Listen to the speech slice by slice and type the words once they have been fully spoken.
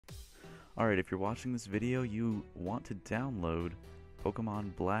Alright, if you're watching this video, you want to download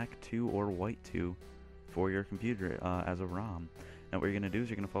Pokemon Black 2 or White 2 for your computer as a ROM. Now what you're going to do is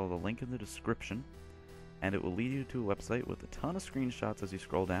you're going to follow the link in the description, and it will lead you to a website with a ton of screenshots as you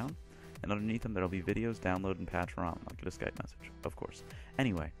scroll down, and underneath them there will be videos, download, and patch ROM. I'll get a Skype message, of course.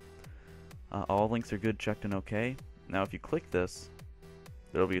 Anyway, all links are good, checked, and okay. Now if you click this,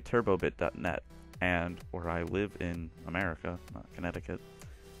 there will be a turbobit.net, and where I live in America, not Connecticut,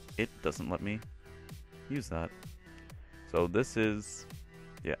 it doesn't let me use that. So this is,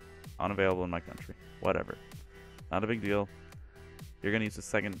 yeah, unavailable in my country. Whatever. Not a big deal. You're going to use the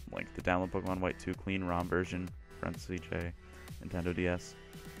second link to download Pokemon White 2 clean ROM version, parentheses J, Nintendo DS.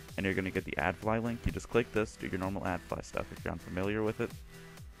 And you're going to get the AdFly link. You just click this, do your normal AdFly stuff. If you're unfamiliar with it,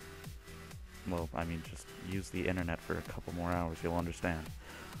 well, I mean, just use the internet for a couple more hours, you'll understand.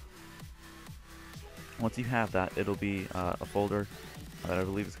 Once you have that, it'll be a folder that I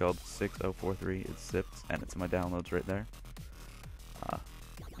believe is called 6043. It's zipped, and it's in my downloads right there.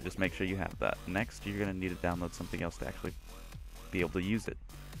 Just make sure you have that. Next, you're going to need to download something else to actually be able to use it.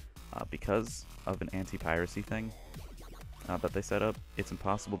 Because of an anti-piracy thing that they set up, it's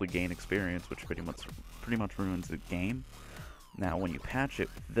impossible to gain experience, which pretty much ruins the game. Now, when you patch it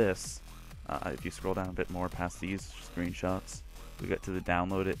with this, if you scroll down a bit more past these screenshots, we get to the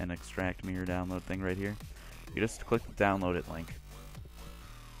download it and extract mirror download thing right here. You just click the download it link,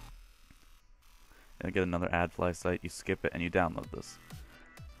 and get another AdFly site. You skip it and you download this.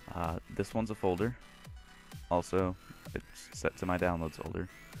 This one's a folder. Also, it's set to my downloads folder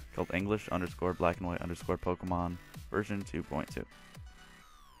called English_Black and White Pokemon version 2.2.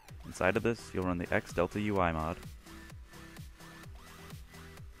 Inside of this, you'll run the X-Delta UI mod.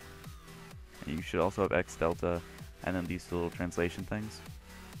 And you should also have X-Delta and then these little translation things.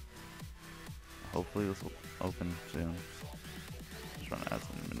 Hopefully this will open soon. Just run it as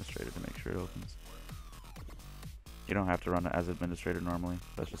an administrator to make sure it opens. You don't have to run it as administrator normally.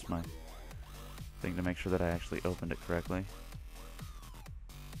 That's just my thing to make sure that I actually opened it correctly.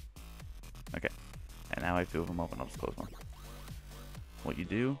 Okay, and now I have two of them open. I'll just close one. What you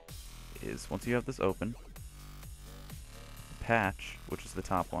do is, once you have this open, patch, which is the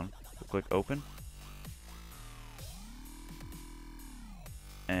top one, click open,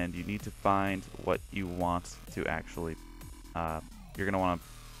 and you need to find what you want to actually, you're going to want to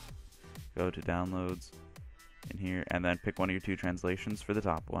go to downloads in here, and then pick one of your two translations for the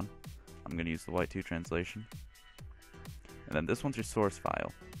top one. I'm going to use the White 2 translation. And then this one's your source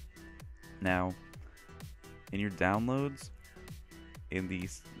file. Now, in your downloads, in the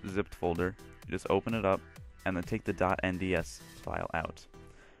zipped folder, you just open it up, and then take the .nds file out.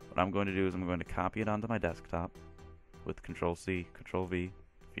 What I'm going to do is I'm going to copy it onto my desktop with Control-C, Control-V,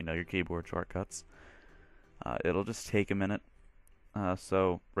 if you know your keyboard shortcuts. It'll just take a minute.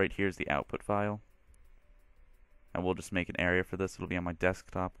 So right here's the output file. And we'll just make an area for this. It'll be on my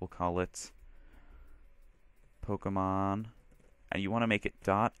desktop. We'll call it Pokemon. And you want to make it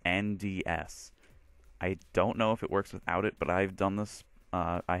 .nds. I don't know if it works without it, but I've done this.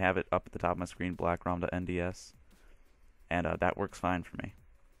 I have it up at the top of my screen, blackrom.nds. And that works fine for me.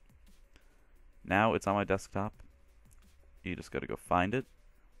 Now it's on my desktop. You just got to go find it.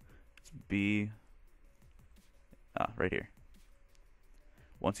 It's right here.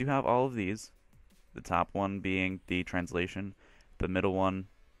 Once you have all of these, the top one being the translation, the middle one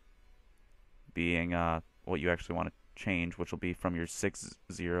being what you actually want to change, which will be from your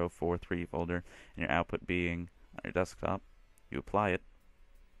 6043 folder, and your output being on your desktop. You apply it.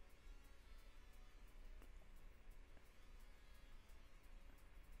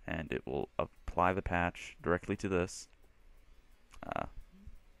 And it will apply the patch directly to this.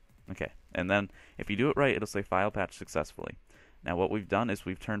 Okay, and then if you do it right, it'll say file patch successfully. Now what we've done is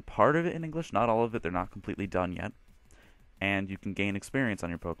we've turned part of it in English, not all of it, they're not completely done yet. And you can gain experience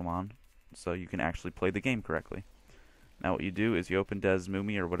on your Pokemon, so you can actually play the game correctly. Now what you do is you open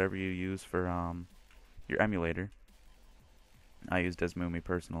Desmumi or whatever you use for your emulator. I use Desmumi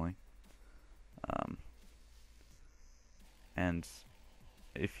personally. And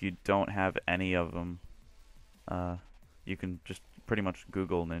if you don't have any of them, you can just pretty much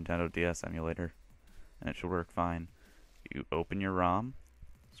Google Nintendo DS emulator, and it should work fine. You open your ROM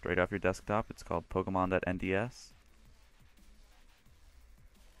straight off your desktop. It's called Pokemon.nds.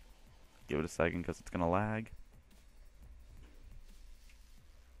 Give it a second because it's going to lag.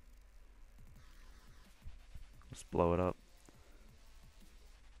 Just blow it up.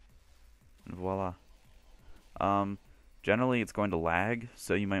 And voila. Generally it's going to lag,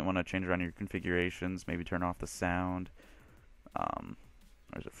 so you might want to change around your configurations, maybe turn off the sound.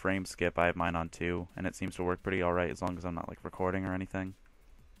 There's a frame skip. I have mine on 2, and it seems to work pretty alright as long as I'm not like recording or anything.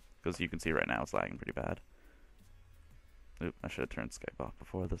 because you can see right now it's lagging pretty bad. Oop, I should have turned Skype off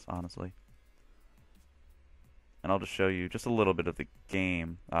before this, honestly. And I'll just show you just a little bit of the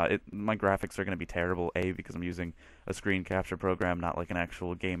game. My graphics are going to be terrible, A, because I'm using a screen capture program, not like an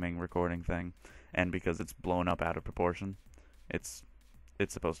actual gaming recording thing, and because it's blown up out of proportion. It's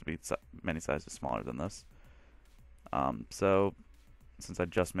supposed to be many sizes smaller than this. So since I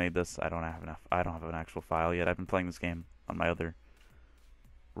just made this, I don't have an actual file yet. I've been playing this game on my other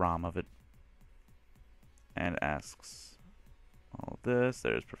ROM of it. And it asks all this.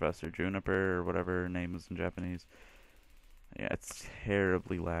 There's Professor Juniper, or whatever her name is in Japanese. Yeah, it's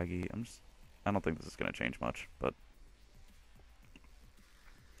terribly laggy. I don't think this is going to change much, but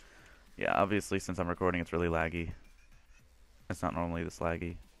yeah, obviously since I'm recording it's really laggy. It's not normally this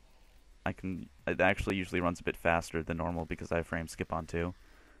laggy. It actually usually runs a bit faster than normal because I have frame skip on too.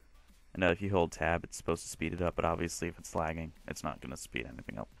 And if you hold tab, it's supposed to speed it up, but obviously if it's lagging, it's not going to speed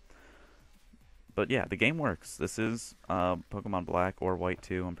anything up. But yeah, the game works. This is Pokemon Black or White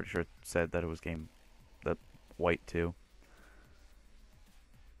 2. I'm pretty sure it said that it was White 2.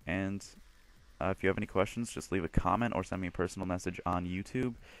 And if you have any questions, just leave a comment or send me a personal message on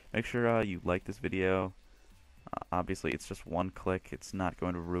YouTube. Make sure you like this video. Obviously, it's just one click. It's not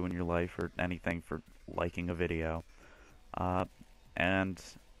going to ruin your life or anything for liking a video. And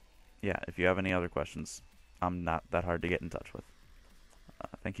yeah, if you have any other questions, I'm not that hard to get in touch with.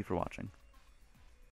 Thank you for watching.